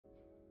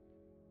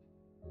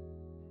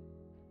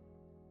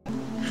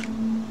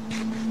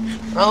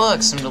Oh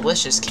look, some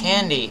delicious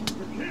candy.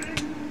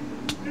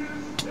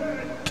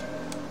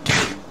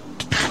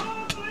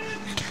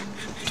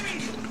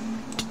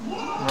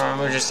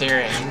 We're just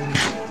hearing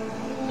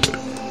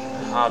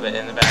Hobbit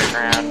in the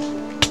background.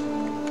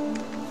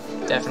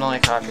 Definitely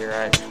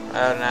copyright.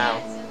 Oh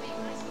no.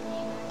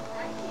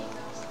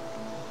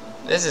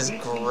 This is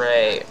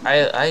great.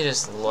 I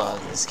just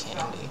love this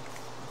candy.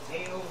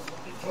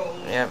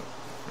 Yep.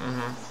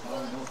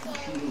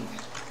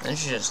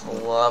 Don't you just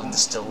love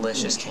this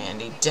delicious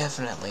candy?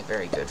 Definitely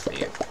very good for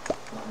you.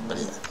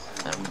 Blech,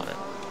 I don't want it.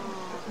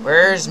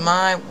 Where's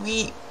my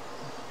wheat?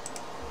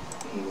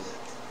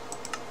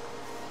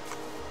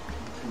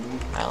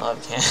 I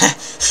love candy.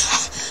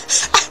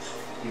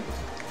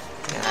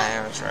 Yeah,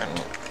 I was trying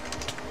to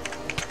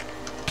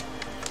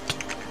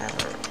have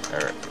a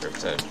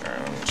riptide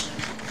drones.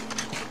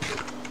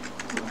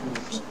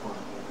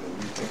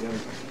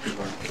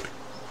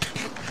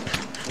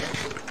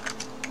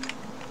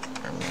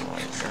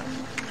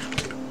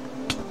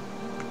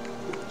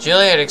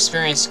 Juliet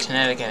experienced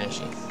kinetic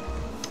energy.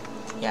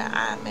 Yeah,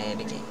 I made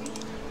a game.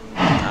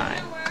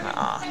 Alright.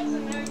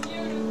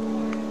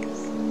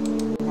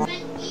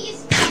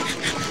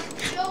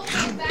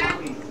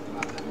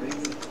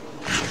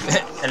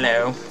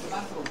 Hello.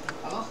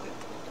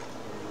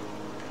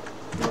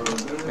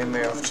 We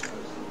moved.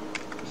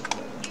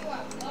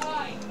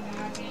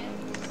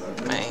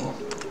 My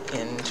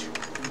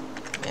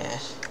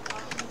internet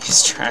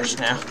is trash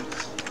now.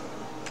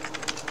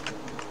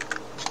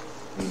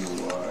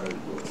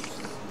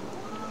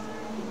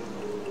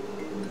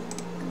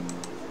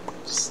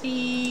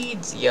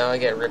 Seeds. Yo, I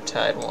get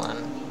Riptide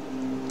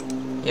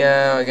 1.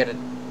 Yo, I get a...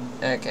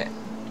 Okay.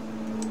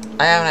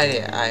 I have an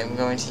idea. I'm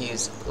going to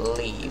use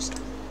leaves.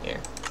 Here.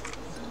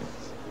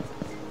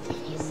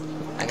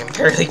 I can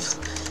barely...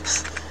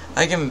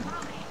 I can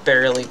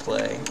barely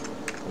play.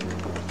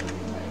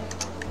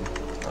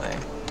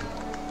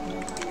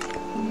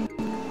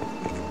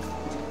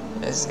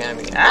 This is gonna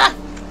be... Ah!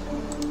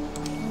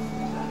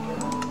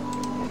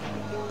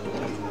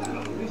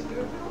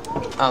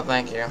 Oh,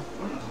 thank you.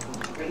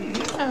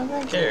 Oh,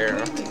 thank you.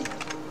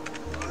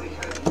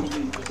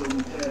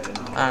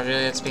 Oh,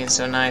 Juliet's being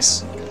so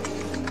nice.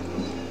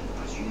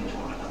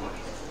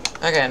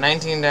 Okay,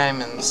 19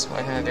 diamonds.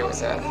 What can I do with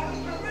that?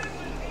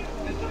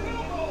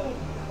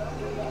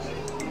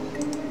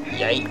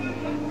 Yike.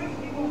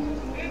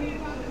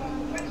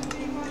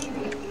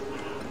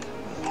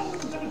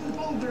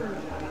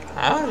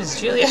 How does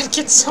Juliet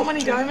get so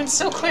many diamonds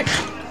so quick?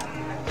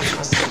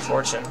 Must have been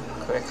fortune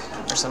quick,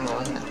 or something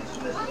like that.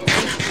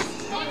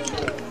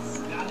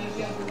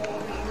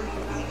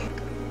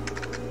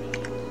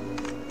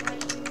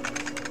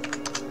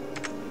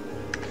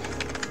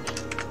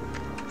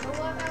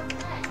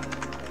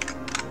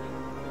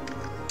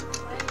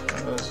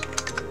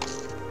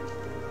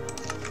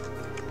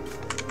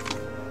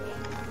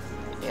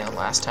 Yeah,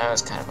 last time it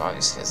was kind of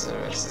obvious because there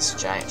was this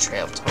giant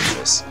trail of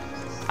torches.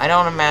 I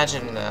don't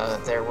imagine, though,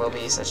 that there will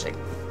be such a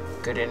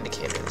good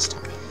indicator this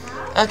time.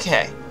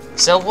 Okay,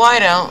 so why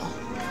don't...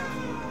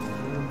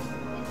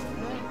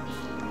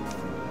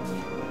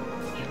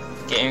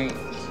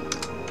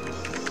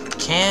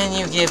 Can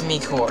you give me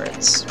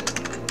cords?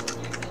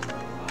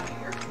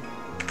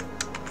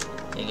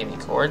 Can you give me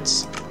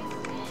cords?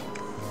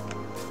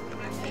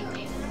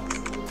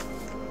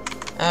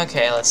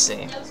 Okay, let's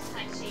see.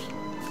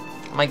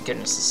 My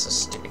goodness, this is so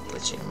stupid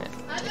glitchy. I'm gonna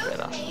take that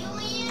off.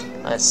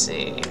 Let's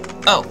see.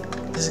 Oh,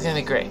 this is gonna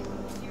be great.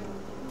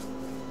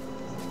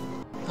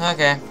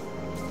 Okay.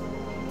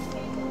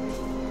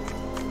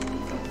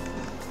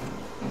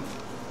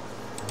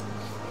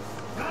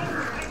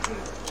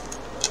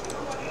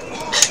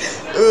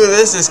 Ooh,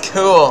 this is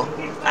cool.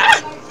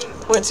 Ah!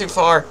 Went too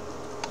far.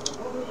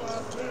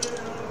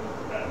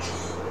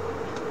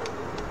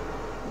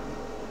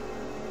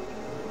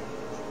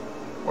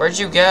 Where'd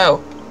you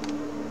go?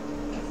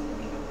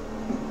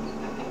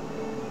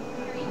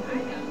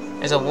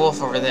 There's a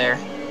wolf over there.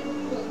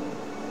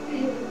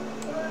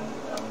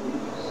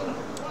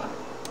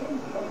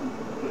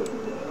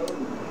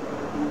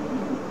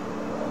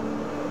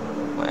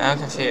 Wait, I'm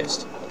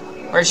confused.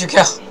 Where'd you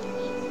go?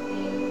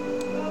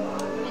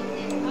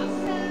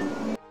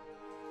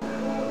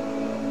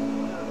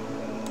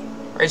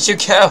 Where'd you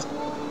go?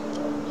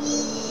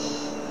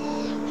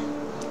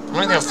 I'm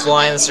not gonna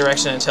fly in this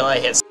direction until I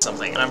hit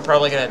something, and I'm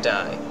probably gonna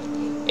die.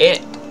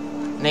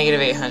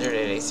 Negative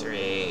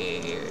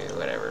 883,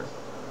 whatever.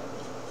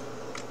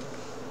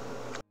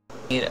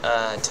 Need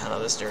a ton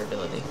of this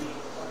durability.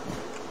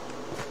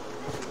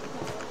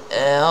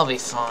 I'll be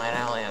fine.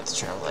 I only have to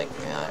travel like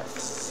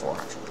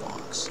 400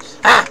 blocks.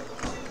 Ah!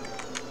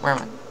 Where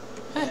am I?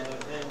 Hey.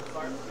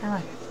 Where am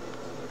I?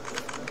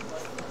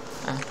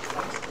 Oh.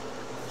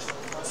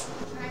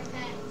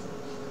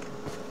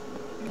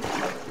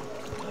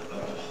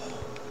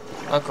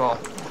 Oh, cool.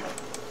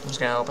 I'm just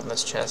gonna open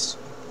this chest.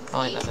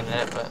 Probably nothing in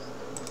it, but...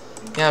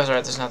 Yeah, I was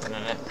right, there's nothing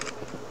in it.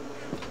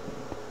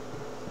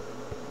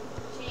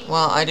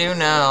 Well, I do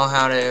know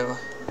how to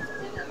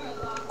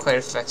quite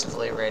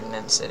effectively raid an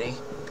end city.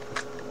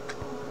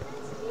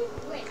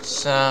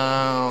 So,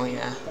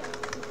 yeah.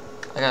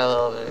 I got a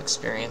little bit of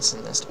experience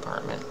in this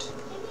department.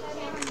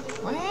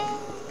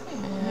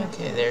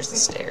 Okay, there's the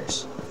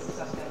stairs.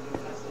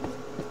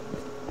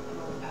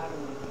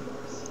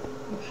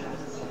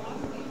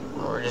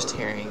 We're just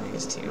hearing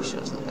these TV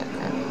shows in the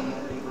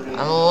background.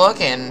 I'm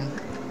looking.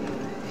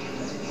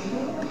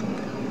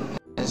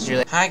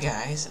 Hi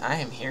guys, I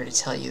am here to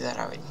tell you that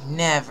I would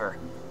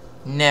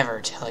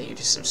never tell you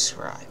to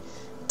subscribe.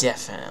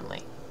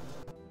 Definitely.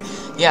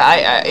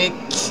 Yeah,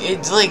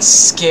 it like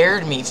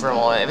scared me for a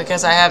moment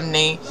because I have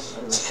name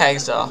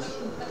tags off.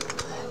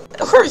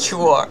 Where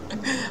you are?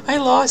 I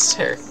lost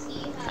her.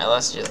 I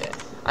lost Juliet.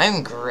 I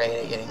am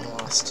great at getting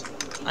lost.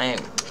 I am.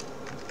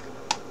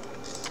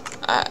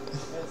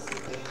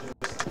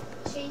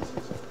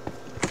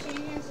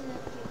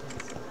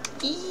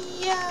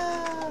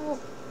 Yeah.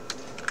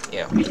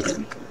 Yeah.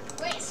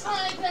 Wait,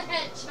 Sonic the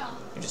Hedgehog.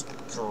 You just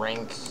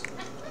drink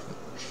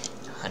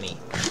honey.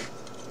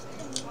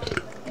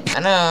 I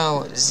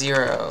know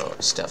zero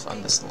stuff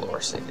on this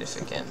lore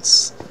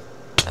significance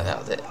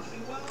about it.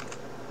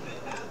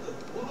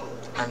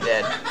 I'm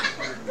dead.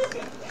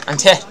 I'm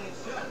dead.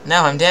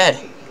 No, I'm dead.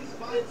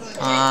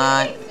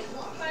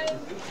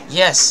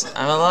 Yes,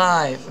 I'm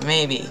alive.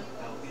 Maybe.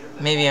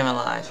 Maybe I'm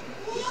alive.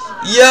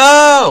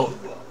 Yo!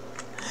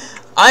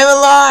 I'm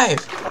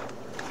alive!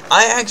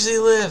 I actually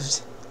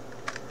lived.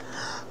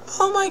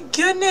 Oh my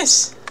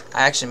goodness!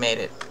 I actually made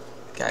it.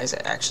 Guys,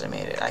 I actually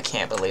made it. I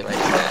can't believe I did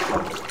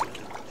that.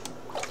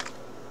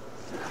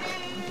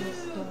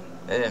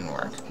 It didn't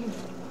work.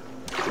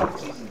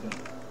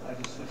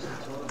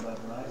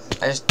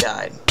 I just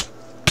died.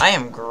 I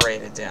am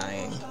great at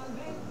dying.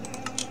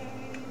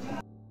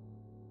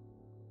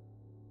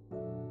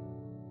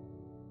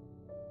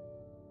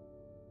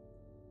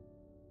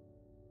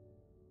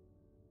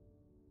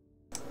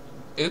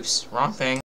 Oops, wrong thing.